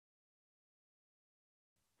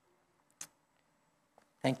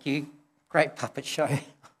Thank you. Great puppet show.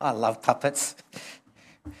 I love puppets.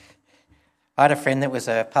 I had a friend that was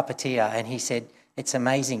a puppeteer and he said, it's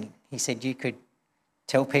amazing. He said you could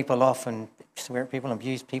tell people off and swear at people and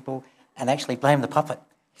abuse people and actually blame the puppet.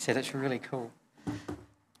 He said it's really cool.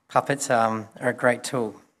 Puppets are a great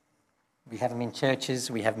tool. We have them in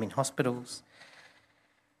churches, we have them in hospitals.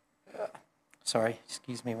 Sorry,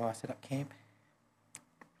 excuse me while I set up camp.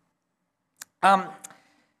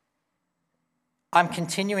 I'm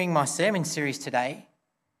continuing my sermon series today,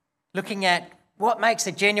 looking at what makes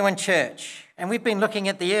a genuine church. And we've been looking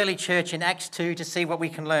at the early church in Acts 2 to see what we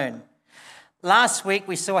can learn. Last week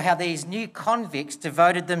we saw how these new convicts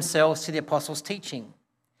devoted themselves to the apostles' teaching.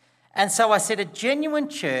 And so I said a genuine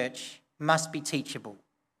church must be teachable.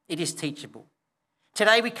 It is teachable.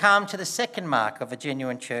 Today we come to the second mark of a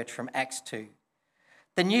genuine church from Acts 2.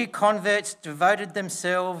 The new converts devoted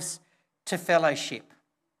themselves to fellowship.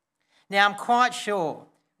 Now, I'm quite sure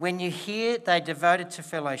when you hear they devoted to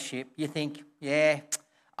fellowship, you think, yeah,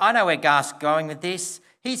 I know where Garth's going with this.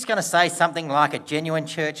 He's going to say something like a genuine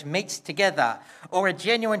church meets together, or a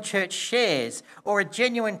genuine church shares, or a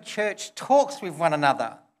genuine church talks with one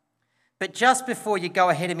another. But just before you go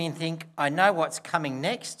ahead of me and think, I know what's coming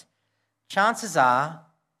next, chances are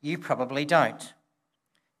you probably don't.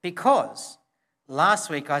 Because last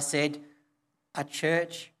week I said a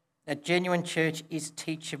genuine church is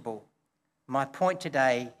teachable. My point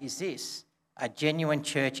today is this: a genuine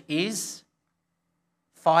church is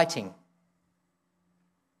fighting.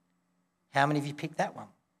 How many of you picked that one?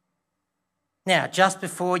 Now, just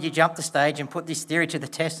before you jump the stage and put this theory to the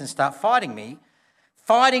test and start fighting me,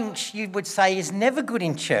 fighting, you would say, is never good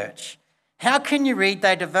in church. How can you read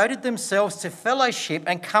they devoted themselves to fellowship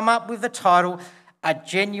and come up with the title, A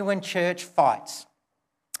Genuine Church Fights?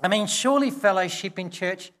 I mean, surely fellowship in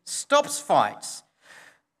church stops fights.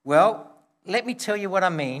 Well, let me tell you what I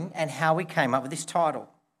mean and how we came up with this title.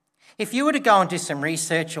 If you were to go and do some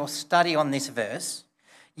research or study on this verse,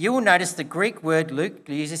 you will notice the Greek word Luke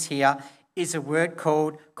uses here is a word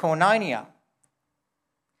called koinonia.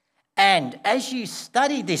 And as you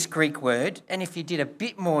study this Greek word, and if you did a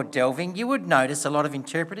bit more delving, you would notice a lot of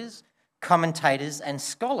interpreters, commentators and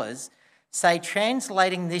scholars say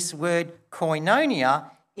translating this word koinonia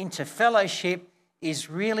into fellowship is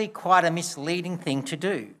really quite a misleading thing to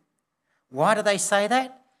do. Why do they say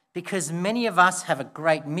that? Because many of us have a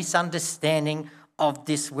great misunderstanding of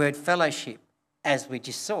this word fellowship, as we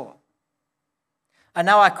just saw. I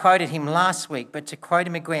know I quoted him last week, but to quote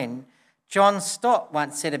him again, John Stott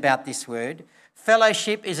once said about this word,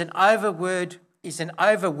 fellowship is an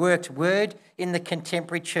overworked word in the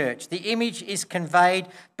contemporary church. The image is conveyed,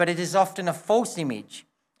 but it is often a false image.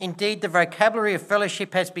 Indeed, the vocabulary of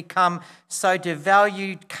fellowship has become so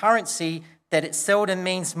devalued currency that it seldom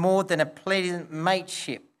means more than a pleasant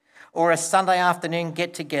mateship or a Sunday afternoon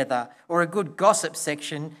get-together or a good gossip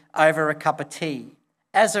section over a cup of tea.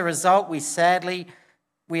 As a result,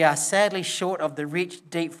 we are sadly short of the rich,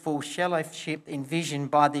 deep, full fellowship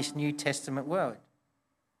envisioned by this New Testament word.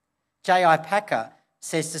 J.I. Packer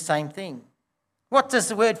says the same thing. What does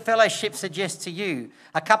the word fellowship suggest to you?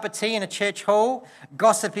 A cup of tea in a church hall,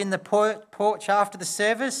 gossip in the porch after the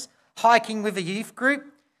service, hiking with a youth group,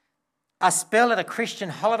 a spell at a Christian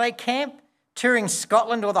holiday camp, touring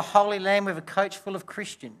Scotland or the Holy Land with a coach full of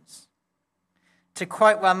Christians. To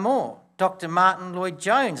quote one more, Dr. Martin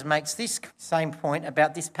Lloyd-Jones makes this same point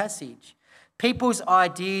about this passage. People's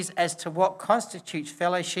ideas as to what constitutes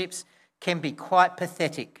fellowships can be quite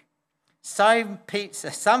pathetic. Some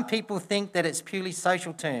people think that it's purely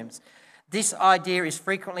social terms. This idea is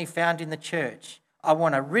frequently found in the church. I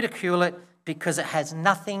want to ridicule it because it has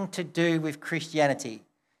nothing to do with Christianity.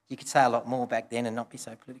 You could say a lot more back then and not be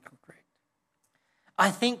so politically correct.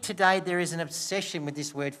 I think today there is an obsession with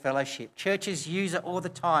this word fellowship. Churches use it all the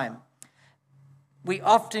time. We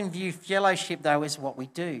often view fellowship, though, as what we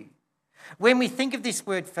do. When we think of this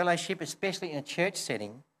word fellowship, especially in a church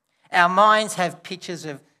setting, our minds have pictures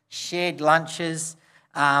of shared lunches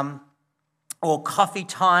or coffee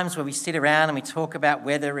times where we sit around and we talk about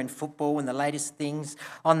weather and football and the latest things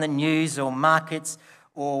on the news or markets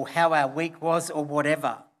or how our week was or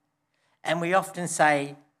whatever. And we often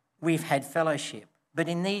say we've had fellowship. But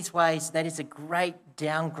in these ways, that is a great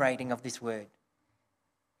downgrading of this word.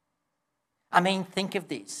 I mean, think of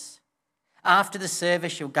this. After the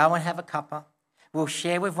service, you'll go and have a cuppa. We'll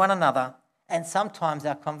share with one another. And sometimes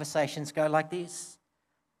our conversations go like this.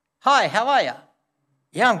 Hi, how are you?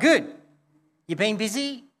 Yeah, I'm good. You been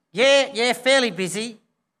busy? Yeah, fairly busy.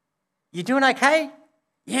 You doing okay?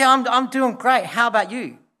 Yeah, I'm doing great. How about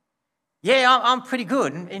you? Yeah, I'm pretty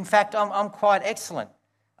good. In fact, I'm quite excellent.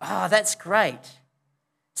 Oh, that's great.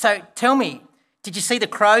 So tell me, did you see the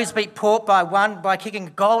Crows beat Port by kicking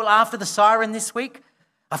a goal after the siren this week?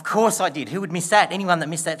 Of course I did. Who would miss that? Anyone that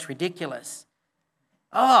missed that's ridiculous.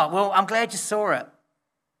 Oh, well, I'm glad you saw it.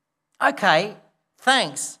 Okay,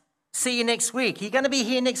 thanks. See you next week. Are you going to be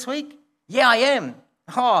here next week? Yeah, I am.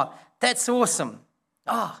 Oh, that's awesome.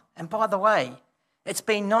 Oh, and by the way, it's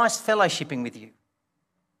been nice fellowshipping with you.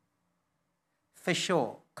 For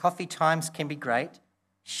sure, coffee times can be great.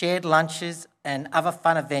 Shared lunches and other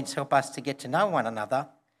fun events help us to get to know one another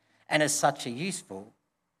and as such are useful.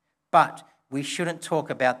 But we shouldn't talk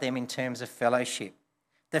about them in terms of fellowship.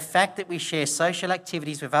 The fact that we share social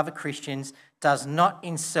activities with other Christians does not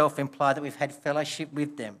in self imply that we've had fellowship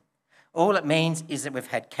with them. All it means is that we've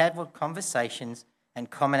had casual conversations and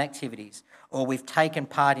common activities, or we've taken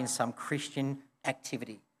part in some Christian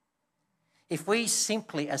activity. If we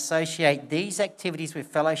simply associate these activities with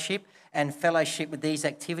fellowship and fellowship with these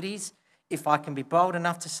activities, if I can be bold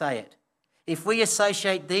enough to say it, if we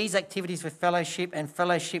associate these activities with fellowship and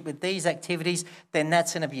fellowship with these activities, then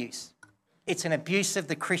that's an abuse. It's an abuse of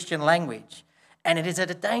the Christian language, and it is a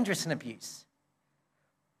dangerous abuse.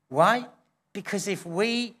 Why? Because if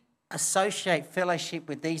we associate fellowship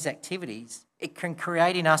with these activities, it can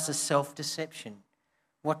create in us a self-deception.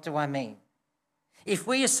 What do I mean? If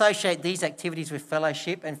we associate these activities with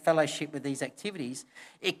fellowship and fellowship with these activities,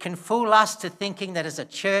 it can fool us to thinking that as a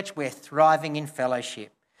church we're thriving in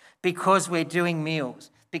fellowship because we're doing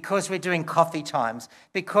meals, because we're doing coffee times,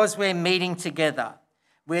 because we're meeting together,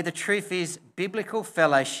 where the truth is biblical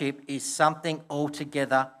fellowship is something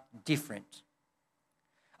altogether different.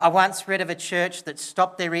 I once read of a church that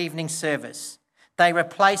stopped their evening service. They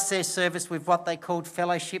replaced their service with what they called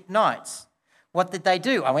fellowship nights. What did they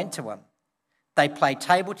do? I went to one. They played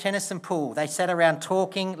table tennis and pool. They sat around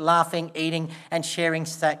talking, laughing, eating, and sharing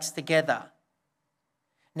snacks together.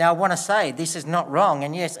 Now, I want to say this is not wrong,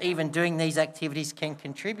 and yes, even doing these activities can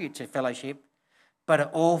contribute to fellowship, but it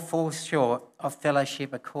all falls short of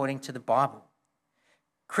fellowship according to the Bible.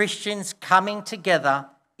 Christians coming together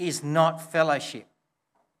is not fellowship.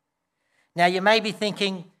 Now, you may be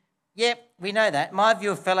thinking, yep, we know that. My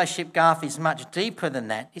view of fellowship, Garth, is much deeper than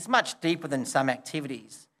that. It's much deeper than some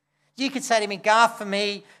activities. You could say to me, Garth, for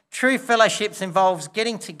me, true fellowships involves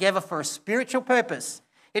getting together for a spiritual purpose.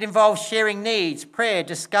 It involves sharing needs, prayer,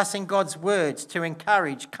 discussing God's words to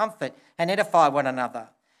encourage, comfort, and edify one another.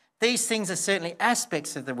 These things are certainly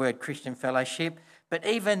aspects of the word Christian fellowship, but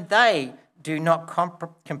even they do not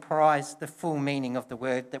comprise the full meaning of the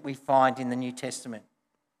word that we find in the New Testament.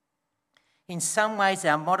 In some ways,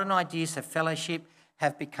 our modern ideas of fellowship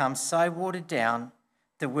have become so watered down,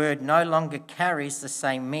 the word no longer carries the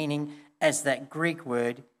same meaning as that Greek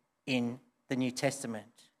word in the New Testament.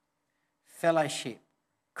 Fellowship,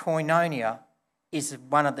 koinonia, is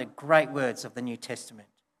one of the great words of the New Testament.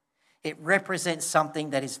 It represents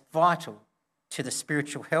something that is vital to the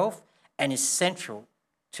spiritual health and is central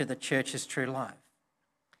to the church's true life.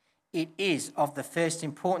 It is of the first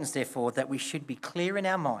importance, therefore, that we should be clear in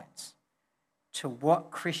our minds to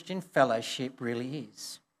what Christian fellowship really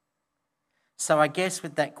is. So I guess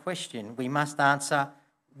with that question, we must answer,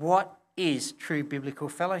 what is true biblical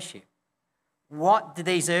fellowship? What did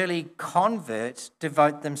these early converts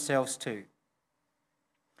devote themselves to?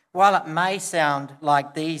 While it may sound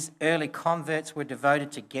like these early converts were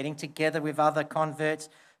devoted to getting together with other converts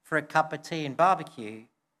for a cup of tea and barbecue,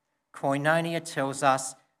 koinonia tells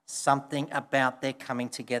us something about their coming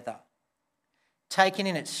together. Taken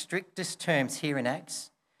in its strictest terms here in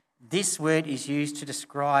Acts, this word is used to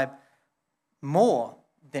describe more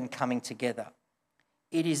than coming together.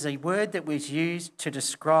 It is a word that was used to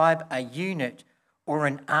describe a unit or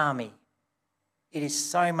an army. It is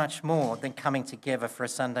so much more than coming together for a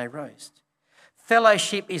Sunday roast.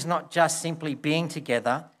 Fellowship is not just simply being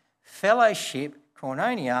together. Fellowship,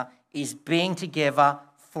 koinonia, is being together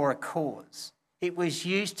for a cause. It was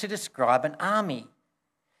used to describe an army.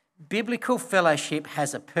 Biblical fellowship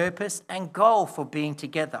has a purpose and goal for being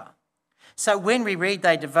together. So when we read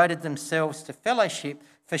they devoted themselves to fellowship,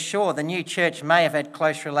 for sure the new church may have had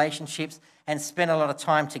close relationships and spent a lot of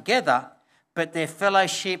time together, but their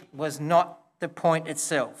fellowship was not the point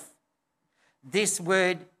itself. This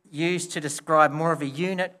word used to describe more of a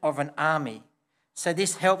unit of an army. So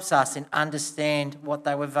this helps us in understand what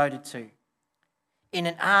they were voted to. In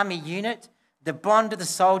an army unit, the bond of the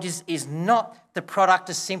soldiers is not the product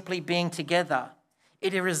of simply being together.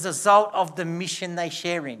 It is a result of the mission they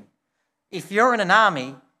share in. If you're in an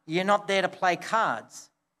army, you're not there to play cards.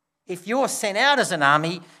 If you're sent out as an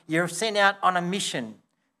army, you're sent out on a mission.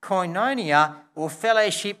 Koinonia, or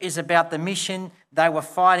fellowship, is about the mission they were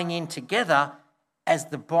fighting in together as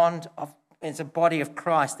the bond of as a body of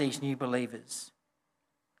Christ, these new believers.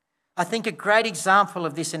 I think a great example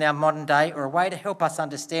of this in our modern day, or a way to help us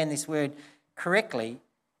understand this word correctly,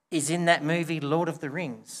 is in that movie Lord of the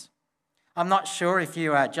Rings. I'm not sure if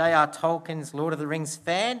you are J.R. Tolkien's Lord of the Rings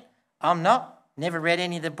fan. I'm not. Never read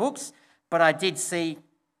any of the books, but I did see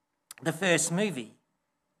the first movie.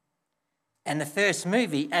 And the first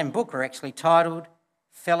movie and book are actually titled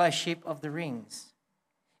Fellowship of the Rings.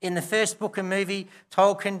 In the first book and movie,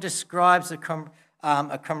 Tolkien describes a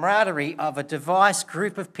camaraderie of a diverse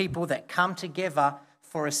group of people that come together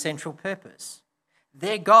for a central purpose.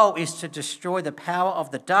 Their goal is to destroy the power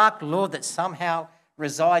of the Dark Lord that somehow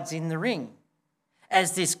resides in the ring.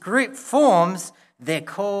 As this group forms, they're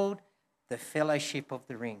called the Fellowship of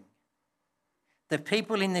the Ring. The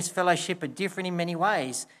people in this fellowship are different in many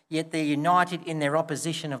ways, yet they're united in their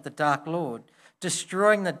opposition of the Dark Lord.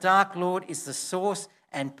 Destroying the Dark Lord is the source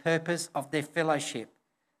and purpose of their fellowship.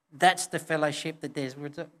 That's the fellowship that they're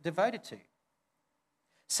devoted to.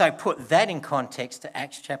 So put that in context to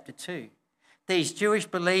Acts chapter 2. These Jewish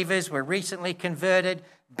believers were recently converted,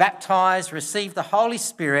 baptised, received the Holy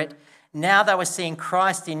Spirit. Now they were seeing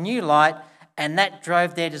Christ in new light, and that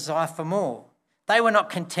drove their desire for more. They were not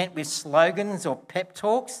content with slogans or pep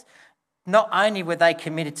talks. Not only were they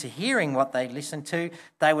committed to hearing what they listened to,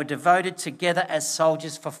 they were devoted together as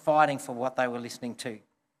soldiers for fighting for what they were listening to.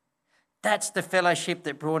 That's the fellowship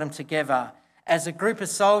that brought them together. As a group of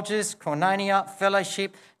soldiers, Koinonia,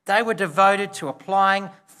 fellowship, they were devoted to applying,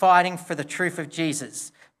 fighting for the truth of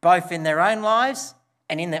Jesus, both in their own lives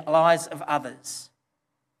and in the lives of others.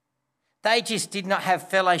 They just did not have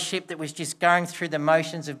fellowship that was just going through the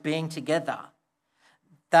motions of being together.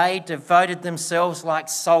 They devoted themselves like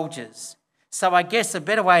soldiers. So I guess a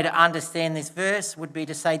better way to understand this verse would be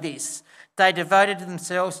to say this: they devoted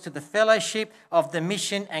themselves to the fellowship of the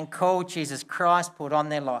mission and call Jesus Christ put on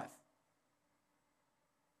their life.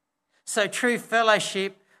 So true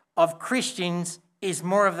fellowship of Christians is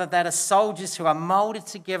more of that of soldiers who are moulded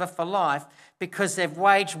together for life because they've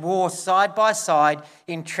waged war side by side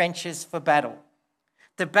in trenches for battle.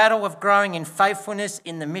 The battle of growing in faithfulness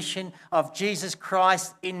in the mission of Jesus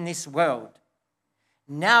Christ in this world.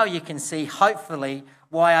 Now you can see, hopefully,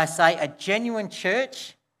 why I say a genuine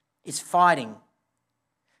church is fighting.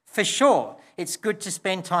 For sure, it's good to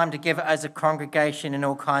spend time together as a congregation in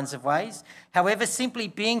all kinds of ways. However, simply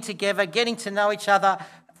being together, getting to know each other,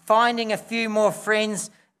 finding a few more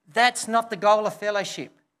friends, that's not the goal of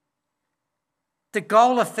fellowship. The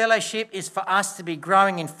goal of fellowship is for us to be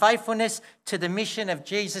growing in faithfulness to the mission of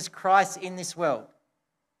Jesus Christ in this world.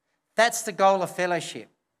 That's the goal of fellowship.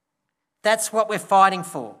 That's what we're fighting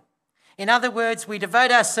for. In other words, we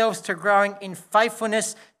devote ourselves to growing in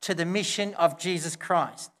faithfulness to the mission of Jesus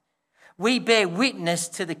Christ. We bear witness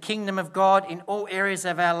to the kingdom of God in all areas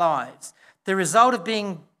of our lives. The result of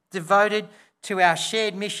being devoted to our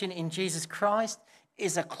shared mission in Jesus Christ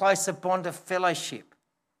is a closer bond of fellowship.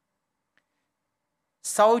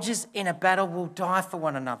 Soldiers in a battle will die for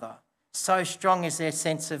one another. So strong is their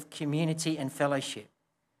sense of community and fellowship.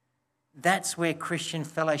 That's where Christian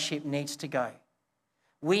fellowship needs to go.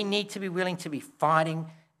 We need to be willing to be fighting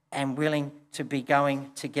and willing to be going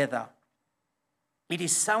together. It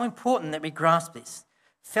is so important that we grasp this.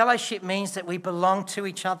 Fellowship means that we belong to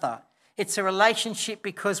each other. It's a relationship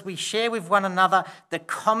because we share with one another the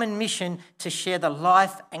common mission to share the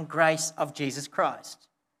life and grace of Jesus Christ.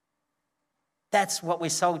 That's what we're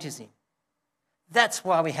soldiers in. That's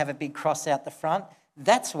why we have a big cross out the front.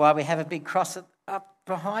 That's why we have a big cross up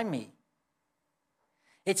behind me.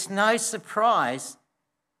 It's no surprise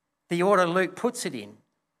the order Luke puts it in.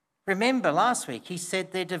 Remember last week he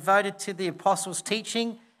said they're devoted to the apostles'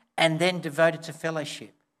 teaching and then devoted to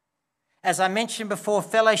fellowship. As I mentioned before,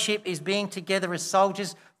 fellowship is being together as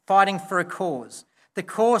soldiers fighting for a cause. The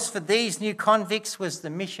cause for these new convicts was the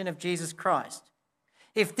mission of Jesus Christ.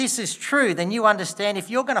 If this is true, then you understand if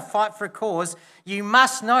you're going to fight for a cause, you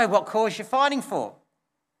must know what cause you're fighting for.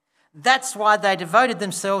 That's why they devoted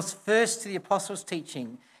themselves first to the apostles'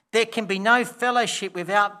 teaching. There can be no fellowship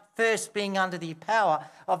without first being under the power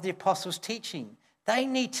of the apostles' teaching. They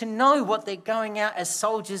need to know what they're going out as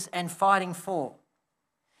soldiers and fighting for.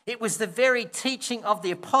 It was the very teaching of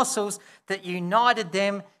the apostles that united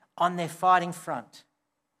them on their fighting front.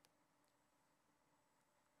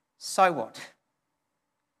 So what?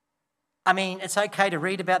 I mean, it's okay to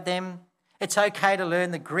read about them. It's okay to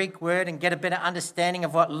learn the Greek word and get a better understanding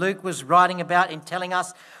of what Luke was writing about in telling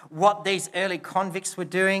us what these early convicts were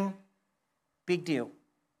doing. Big deal.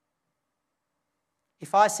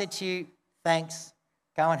 If I said to you, thanks,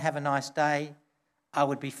 go and have a nice day, I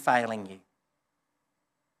would be failing you.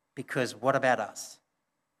 Because what about us?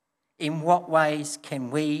 In what ways can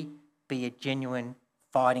we be a genuine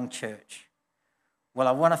fighting church? Well,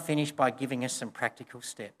 I want to finish by giving us some practical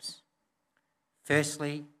steps.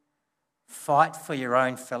 Firstly, fight for your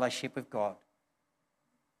own fellowship with God.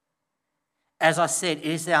 As I said, it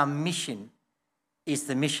is our mission, is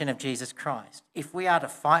the mission of Jesus Christ. If we are to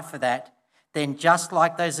fight for that, then just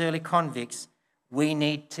like those early convicts, we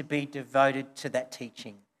need to be devoted to that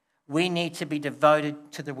teaching. We need to be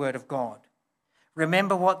devoted to the Word of God.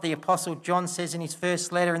 Remember what the Apostle John says in his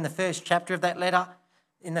first letter, in the first chapter of that letter,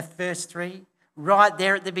 in the first 3? Right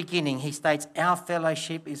there at the beginning, he states, our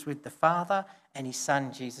fellowship is with the Father and his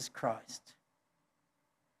Son, Jesus Christ.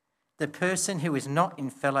 The person who is not in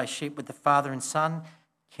fellowship with the Father and Son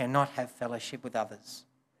cannot have fellowship with others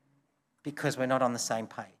because we're not on the same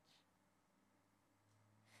page.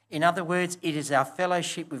 In other words, it is our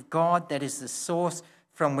fellowship with God that is the source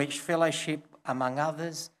from which fellowship among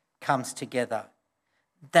others comes together.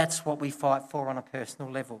 That's what we fight for on a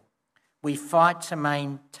personal level. We fight to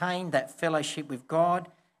maintain that fellowship with God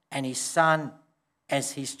and his Son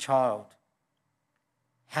as his child.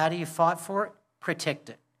 How do you fight for it? Protect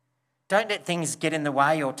it. Don't let things get in the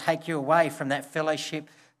way or take you away from that fellowship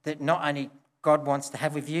that not only God wants to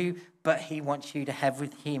have with you, but he wants you to have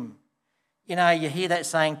with him. You know, you hear that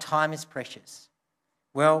saying, time is precious.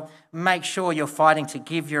 Well, make sure you're fighting to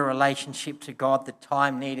give your relationship to God the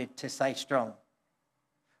time needed to stay strong.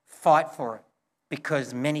 Fight for it,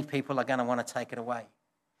 because many people are going to want to take it away.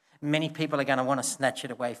 Many people are going to want to snatch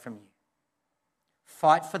it away from you.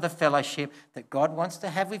 Fight for the fellowship that God wants to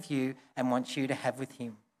have with you and wants you to have with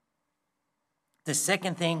him. The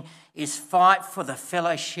second thing is fight for the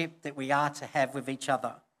fellowship that we are to have with each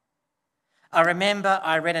other. I remember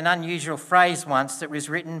I read an unusual phrase once that was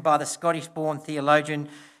written by the Scottish-born theologian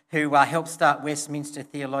who helped start Westminster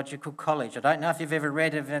Theological College. I don't know if you've ever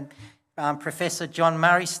read of Professor John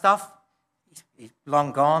Murray's stuff. He's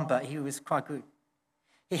long gone, but he was quite good.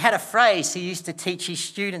 He had a phrase he used to teach his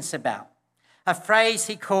students about, a phrase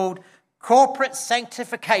he called corporate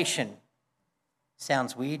sanctification.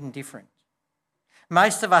 Sounds weird and different.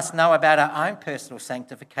 Most of us know about our own personal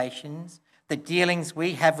sanctifications, the dealings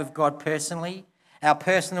we have with God personally, our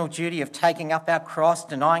personal duty of taking up our cross,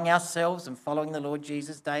 denying ourselves and following the Lord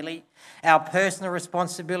Jesus daily, our personal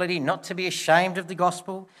responsibility not to be ashamed of the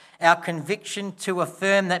gospel, our conviction to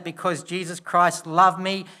affirm that because Jesus Christ loved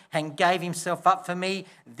me and gave himself up for me,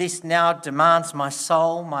 this now demands my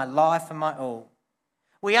soul, my life and my all.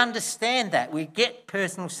 We understand that. We get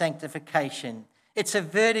personal sanctification. It's a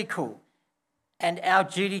vertical. And our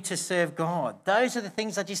duty to serve God. Those are the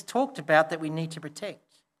things I just talked about that we need to protect.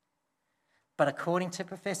 But according to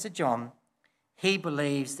Professor John, he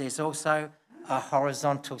believes there's also a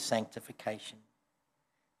horizontal sanctification.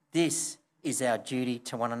 This is our duty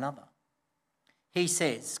to one another. He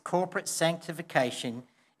says corporate sanctification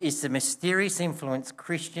is the mysterious influence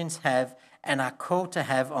Christians have and are called to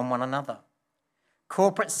have on one another.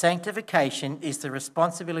 Corporate sanctification is the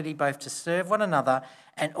responsibility both to serve one another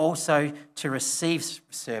and also to receive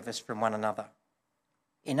service from one another.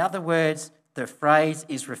 In other words, the phrase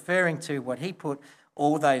is referring to what he put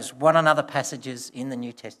all those one another passages in the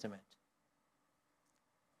New Testament.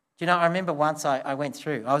 Do you know, I remember once I went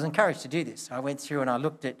through, I was encouraged to do this. I went through and I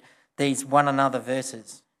looked at these one another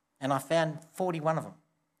verses and I found 41 of them.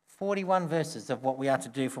 41 verses of what we are to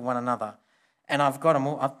do for one another. And I've got them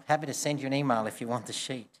all. I'm happy to send you an email if you want the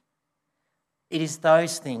sheet. It is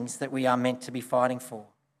those things that we are meant to be fighting for.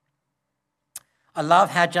 I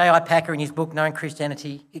love how J.I. Packer in his book, Knowing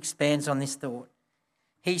Christianity, expands on this thought.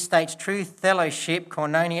 He states true fellowship,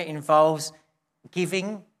 koinonia, involves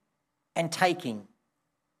giving and taking.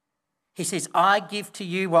 He says, I give to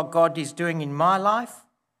you what God is doing in my life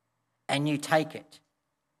and you take it.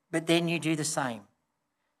 But then you do the same.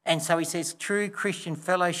 And so he says true Christian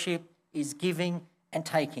fellowship is giving and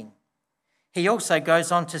taking. He also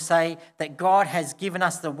goes on to say that God has given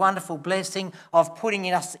us the wonderful blessing of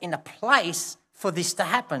putting us in a place for this to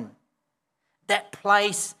happen. That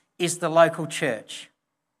place is the local church.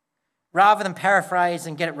 Rather than paraphrase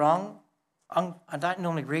and get it wrong, I don't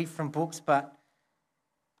normally read from books, but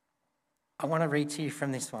I want to read to you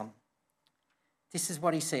from this one. This is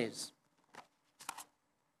what he says.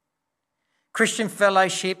 Christian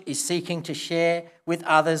fellowship is seeking to share with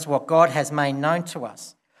others what God has made known to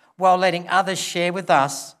us, while letting others share with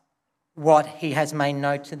us what he has made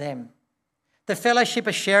known to them. The fellowship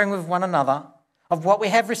of sharing with one another of what we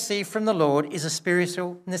have received from the Lord is a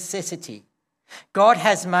spiritual necessity. God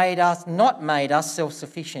has not made us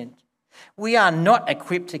self-sufficient. We are not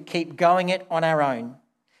equipped to keep going it on our own.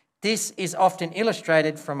 This is often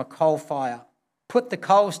illustrated from a coal fire. Put the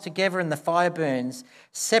coals together and the fire burns.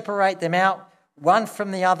 Separate them out, one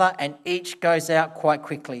from the other, and each goes out quite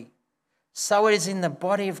quickly. So it is in the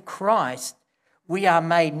body of Christ. We are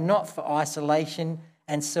made not for isolation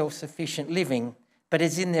and self-sufficient living, but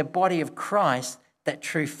as in the body of Christ that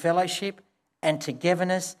true fellowship and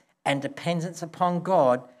togetherness and dependence upon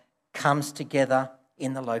God comes together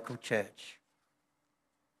in the local church.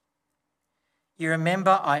 You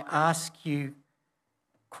remember I asked you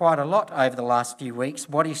quite a lot over the last few weeks,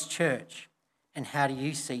 what is church and how do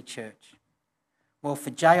you see church? Well, for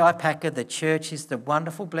J.I. Packer, the church is the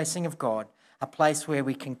wonderful blessing of God, a place where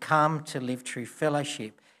we can come to live true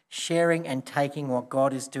fellowship, sharing and taking what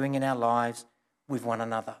God is doing in our lives with one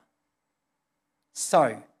another.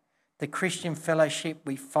 So, the Christian fellowship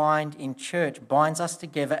we find in church binds us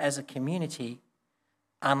together as a community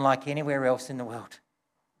unlike anywhere else in the world.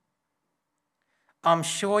 I'm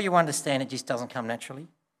sure you understand it just doesn't come naturally.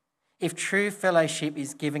 If true fellowship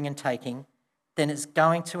is giving and taking, then it's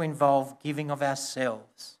going to involve giving of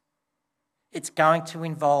ourselves. It's going to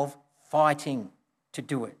involve fighting to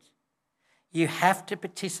do it. You have to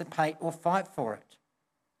participate or fight for it.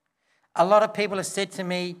 A lot of people have said to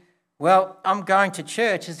me, well, I'm going to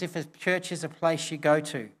church as if a church is a place you go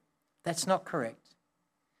to. That's not correct.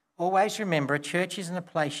 Always remember, a church isn't a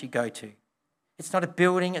place you go to. It's not a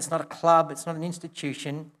building, it's not a club, it's not an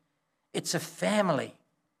institution. It's a family.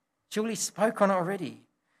 Julie spoke on it already.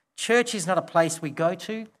 Church is not a place we go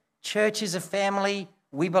to. Church is a family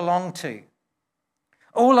we belong to.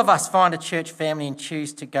 All of us find a church family and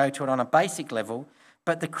choose to go to it on a basic level,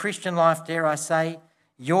 but the Christian life, dare I say,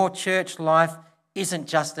 your church life isn't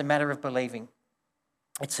just a matter of believing.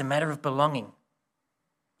 It's a matter of belonging.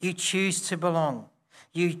 You choose to belong.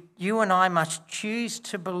 You and I must choose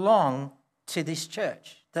to belong to this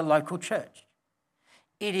church, the local church.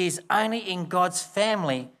 It is only in God's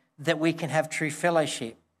family that we can have true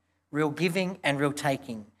fellowship, real giving and real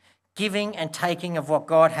taking. Giving and taking of what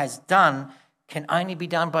God has done can only be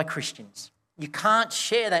done by Christians. You can't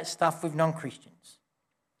share that stuff with non-Christians.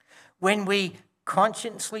 When we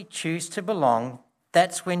consciously choose to belong,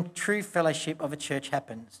 that's when true fellowship of a church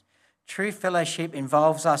happens. True fellowship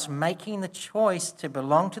involves us making the choice to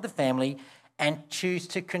belong to the family and choose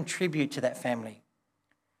to contribute to that family.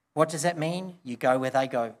 What does that mean? You go where they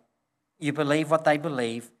go. You believe what they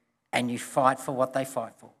believe and you fight for what they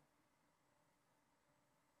fight for.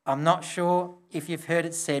 I'm not sure if you've heard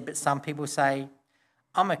it said, but some people say,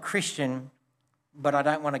 I'm a Christian, but I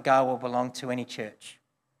don't want to go or belong to any church.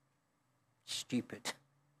 Stupid.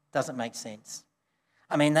 Doesn't make sense.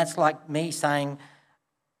 I mean, that's like me saying,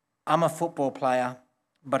 I'm a football player,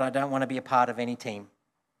 but I don't want to be a part of any team.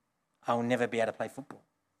 I will never be able to play football.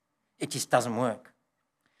 It just doesn't work.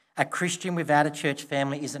 A Christian without a church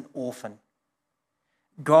family is an orphan.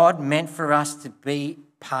 God meant for us to be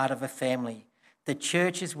part of a family. The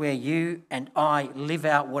church is where you and I live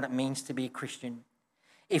out what it means to be a Christian.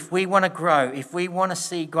 If we want to grow, if we want to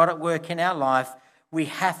see God at work in our life, we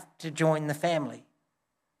have to join the family.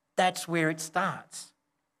 That's where it starts.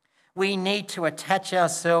 We need to attach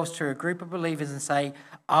ourselves to a group of believers and say,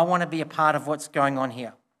 I want to be a part of what's going on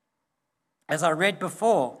here. As I read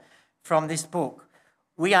before from this book,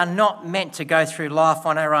 we are not meant to go through life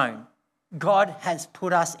on our own. God has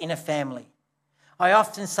put us in a family. I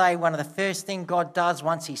often say one of the first things God does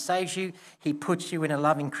once he saves you, he puts you in a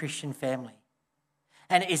loving Christian family.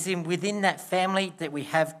 And it is within that family that we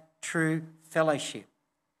have true fellowship.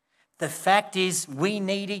 The fact is we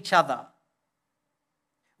need each other.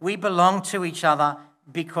 We belong to each other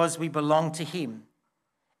because we belong to him.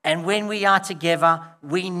 And when we are together,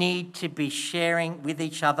 we need to be sharing with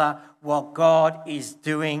each other what God is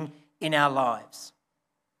doing in our lives.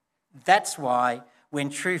 That's why when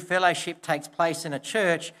true fellowship takes place in a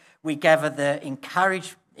church, we gather to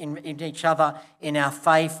encourage in each other in our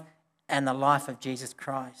faith and the life of Jesus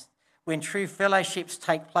Christ. When true fellowships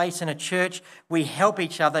take place in a church, we help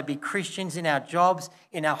each other be Christians in our jobs,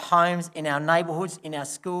 in our homes, in our neighbourhoods, in our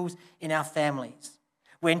schools, in our families.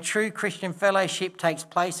 When true Christian fellowship takes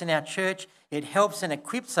place in our church, it helps and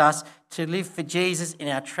equips us to live for Jesus in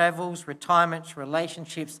our travels, retirements,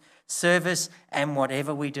 relationships, service, and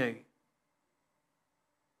whatever we do.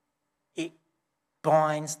 It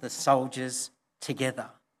binds the soldiers together.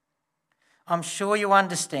 I'm sure you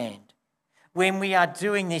understand. When we are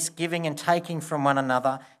doing this giving and taking from one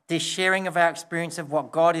another, this sharing of our experience of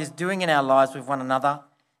what God is doing in our lives with one another,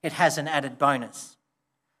 it has an added bonus.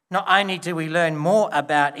 Not only do we learn more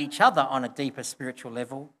about each other on a deeper spiritual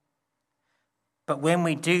level, but when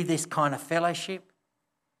we do this kind of fellowship,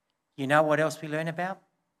 you know what else we learn about?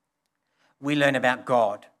 We learn about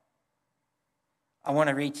God. I want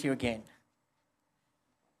to read to you again.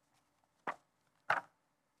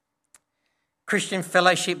 Christian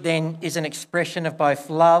fellowship then is an expression of both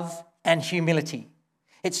love and humility.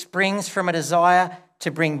 It springs from a desire to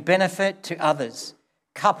bring benefit to others,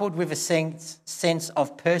 coupled with a sense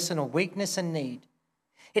of personal weakness and need.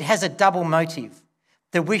 It has a double motive,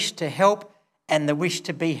 the wish to help and the wish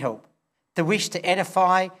to be helped, the wish to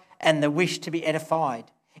edify and the wish to be edified.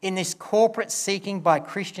 In this corporate seeking by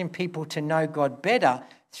Christian people to know God better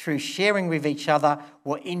through sharing with each other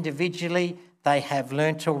what individually they have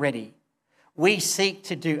learnt already. We seek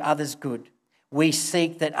to do others good. We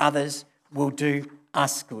seek that others will do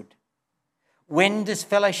us good. When does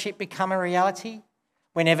fellowship become a reality?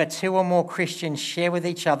 Whenever two or more Christians share with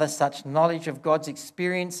each other such knowledge of God's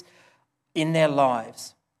experience in their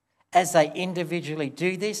lives. As they individually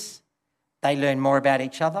do this, they learn more about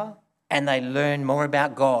each other and they learn more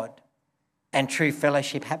about God, and true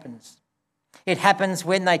fellowship happens. It happens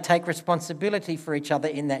when they take responsibility for each other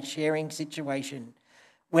in that sharing situation,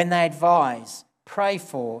 when they advise, pray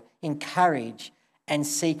for, encourage, and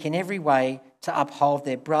seek in every way to uphold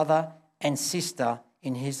their brother and sister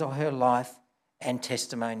in his or her life and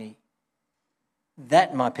testimony.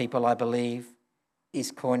 That, my people, I believe,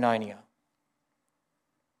 is koinonia.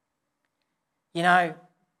 You know,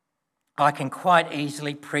 I can quite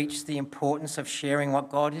easily preach the importance of sharing what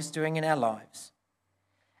God is doing in our lives.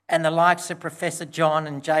 And the likes of Professor John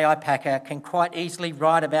and J.I. Packer can quite easily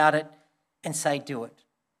write about it and say, do it.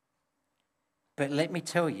 But let me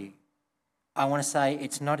tell you, I want to say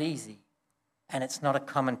it's not easy and it's not a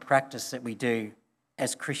common practice that we do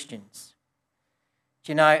as Christians.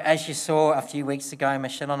 Do you know, as you saw a few weeks ago,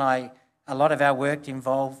 Michelle and I, a lot of our work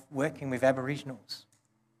involved working with Aboriginals.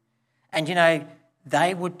 And you know,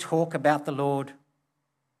 they would talk about the Lord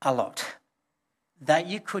a lot. That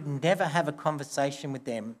you could never have a conversation with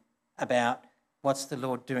them about what's the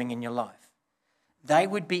Lord doing in your life. They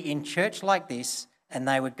would be in church like this and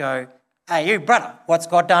they would go, hey, you brother, what's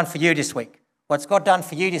God done for you this week? What's God done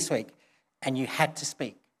for you this week? And you had to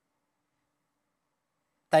speak.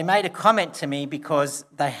 They made a comment to me because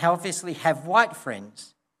they obviously have white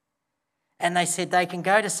friends. And they said they can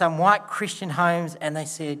go to some white Christian homes and they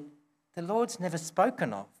said, the Lord's never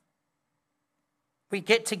spoken of. We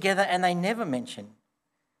get together and they never mention.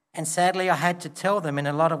 And sadly, I had to tell them in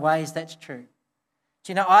a lot of ways that's true.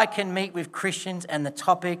 Do you know, I can meet with Christians and the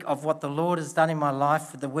topic of what the Lord has done in my life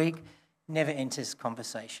for the week never enters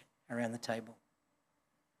conversation around the table.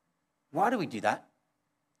 Why do we do that?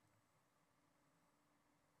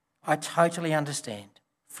 I totally understand.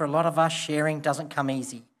 For a lot of us, sharing doesn't come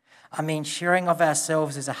easy. I mean, sharing of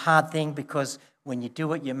ourselves is a hard thing because when you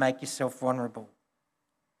do it, you make yourself vulnerable.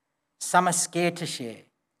 Some are scared to share.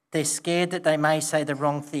 They're scared that they may say the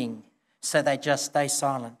wrong thing, so they just stay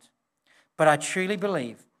silent. But I truly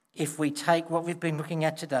believe if we take what we've been looking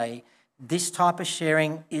at today, this type of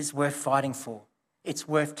sharing is worth fighting for. It's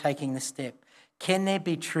worth taking the step. Can there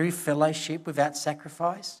be true fellowship without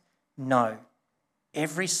sacrifice? No.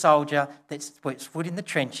 Every soldier that puts foot in the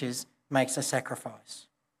trenches makes a sacrifice.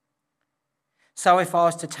 So if I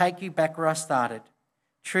was to take you back where I started,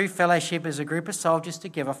 true fellowship is a group of soldiers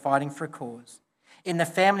together fighting for a cause. In the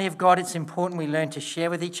family of God, it's important we learn to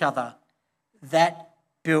share with each other. That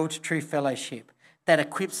builds true fellowship. That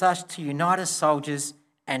equips us to unite as soldiers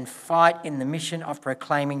and fight in the mission of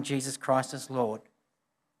proclaiming Jesus Christ as Lord.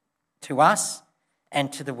 To us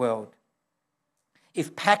and to the world.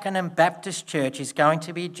 If Pakenham Baptist Church is going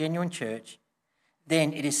to be a genuine church,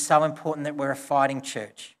 then it is so important that we're a fighting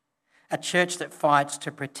church. A church that fights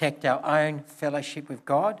to protect our own fellowship with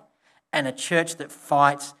God and a church that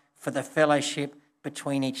fights for the fellowship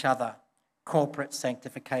between each other, corporate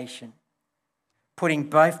sanctification. Putting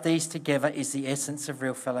both these together is the essence of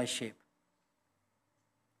real fellowship.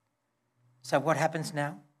 So what happens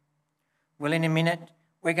now? Well, in a minute,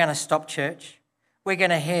 we're going to stop church. We're going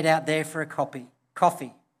to head out there for a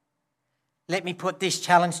coffee. Let me put this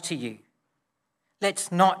challenge to you.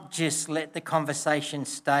 Let's not just let the conversation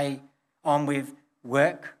stay on with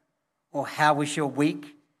work or how was your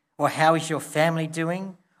week or how is your family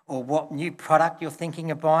doing or what new product you're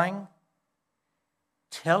thinking of buying.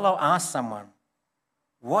 Tell or ask someone,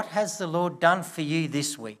 what has the Lord done for you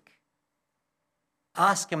this week?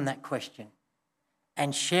 Ask them that question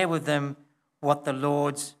and share with them what the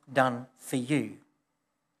Lord's done for you.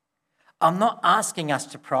 I'm not asking us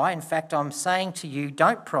to pry. In fact, I'm saying to you,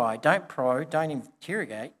 don't pry, don't probe, don't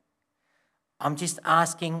interrogate. I'm just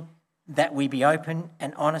asking that we be open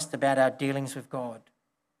and honest about our dealings with God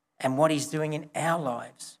and what He's doing in our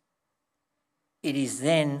lives. It is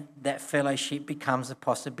then that fellowship becomes a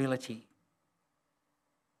possibility.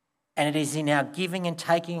 And it is in our giving and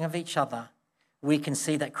taking of each other we can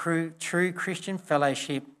see that true Christian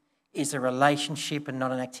fellowship is a relationship and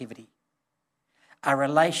not an activity. A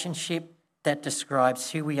relationship that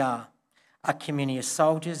describes who we are, a community of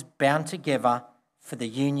soldiers bound together for the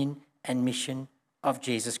union and mission of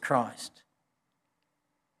Jesus Christ.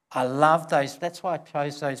 I love those. That's why I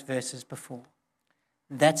chose those verses before.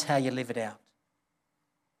 That's how you live it out.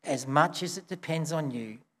 As much as it depends on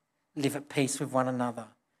you, live at peace with one another.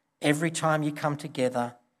 Every time you come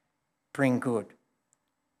together, bring good.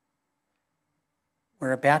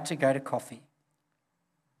 We're about to go to coffee.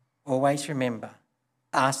 Always remember,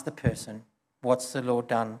 ask the person, what's the Lord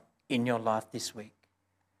done in your life this week?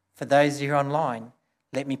 For those who are online,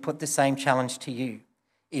 let me put the same challenge to you.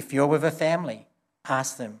 If you're with a family,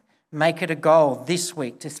 ask them. Make it a goal this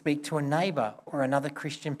week to speak to a neighbour or another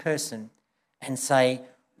Christian person and say,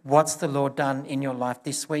 what's the Lord done in your life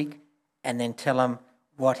this week? And then tell them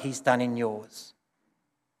what he's done in yours.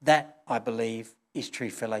 That, I believe, is true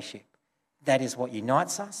fellowship. That is what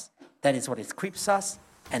unites us, that is what equips us,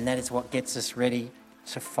 and that is what gets us ready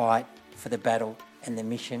to fight for the battle and the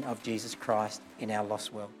mission of Jesus Christ in our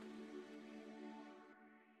lost world.